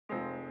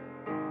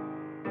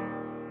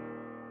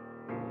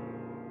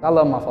I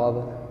love my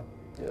father,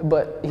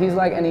 but he's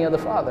like any other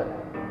father.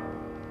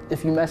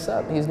 If you mess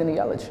up, he's gonna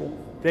yell at you.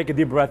 Take a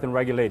deep breath and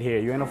regulate here.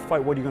 You're in a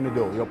fight, what are you gonna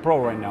do? You're a pro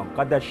right now.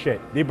 Cut that shit.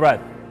 Deep breath.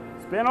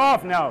 Spin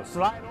off now.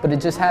 Slide. But it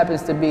just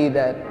happens to be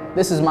that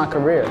this is my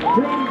career.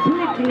 From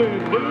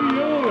Brooklyn, New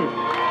York,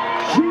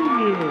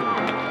 Junior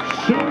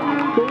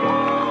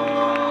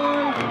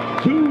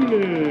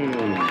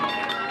Younan.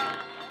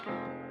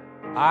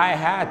 I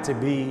had to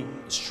be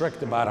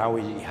strict about how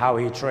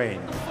he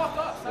trained.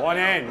 One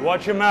in.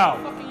 Watch your mouth.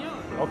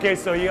 Okay,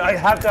 so I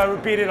have to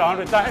repeat it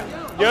 100 times.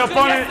 Your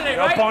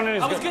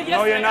opponent is good.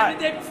 No, you're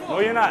not. No,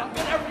 you're not.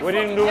 We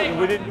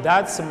didn't.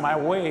 That's my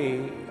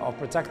way of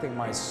protecting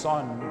my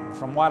son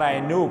from what I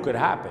knew could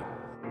happen.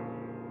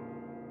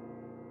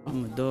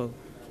 I'm a dog.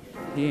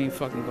 He ain't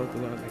fucking go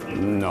through that. Like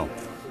No.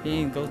 he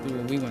ain't go through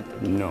what we went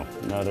through. No,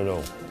 not at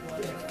all.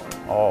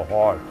 Oh,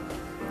 hard.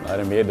 Let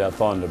him hit that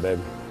thunder,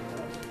 baby.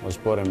 Let's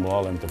put him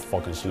all into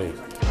fucking sleep.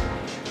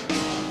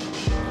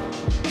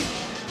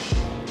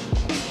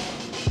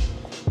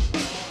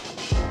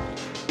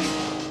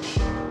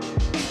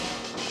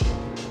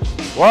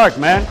 Work,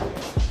 man.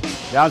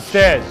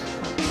 Downstairs.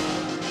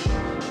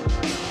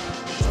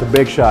 It's the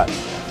big shot. I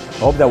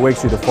hope that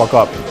wakes you the fuck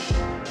up.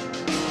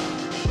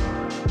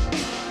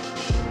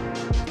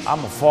 I'm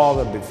a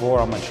father before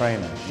I'm a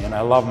trainer, and I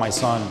love my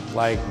son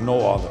like no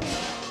other.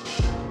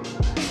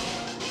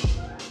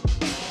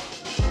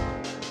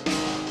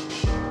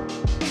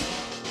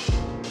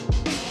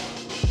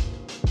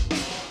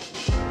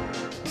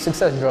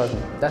 Success draws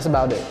me. That's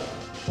about it.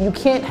 You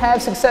can't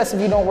have success if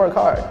you don't work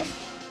hard.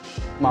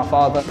 My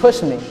father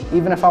pushed me,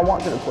 even if I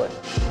wanted to quit.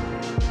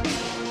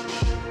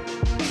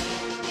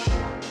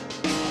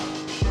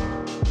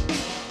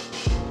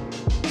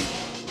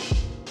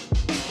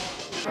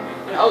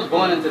 I was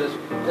born into this.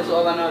 That's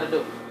all I know how to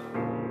do.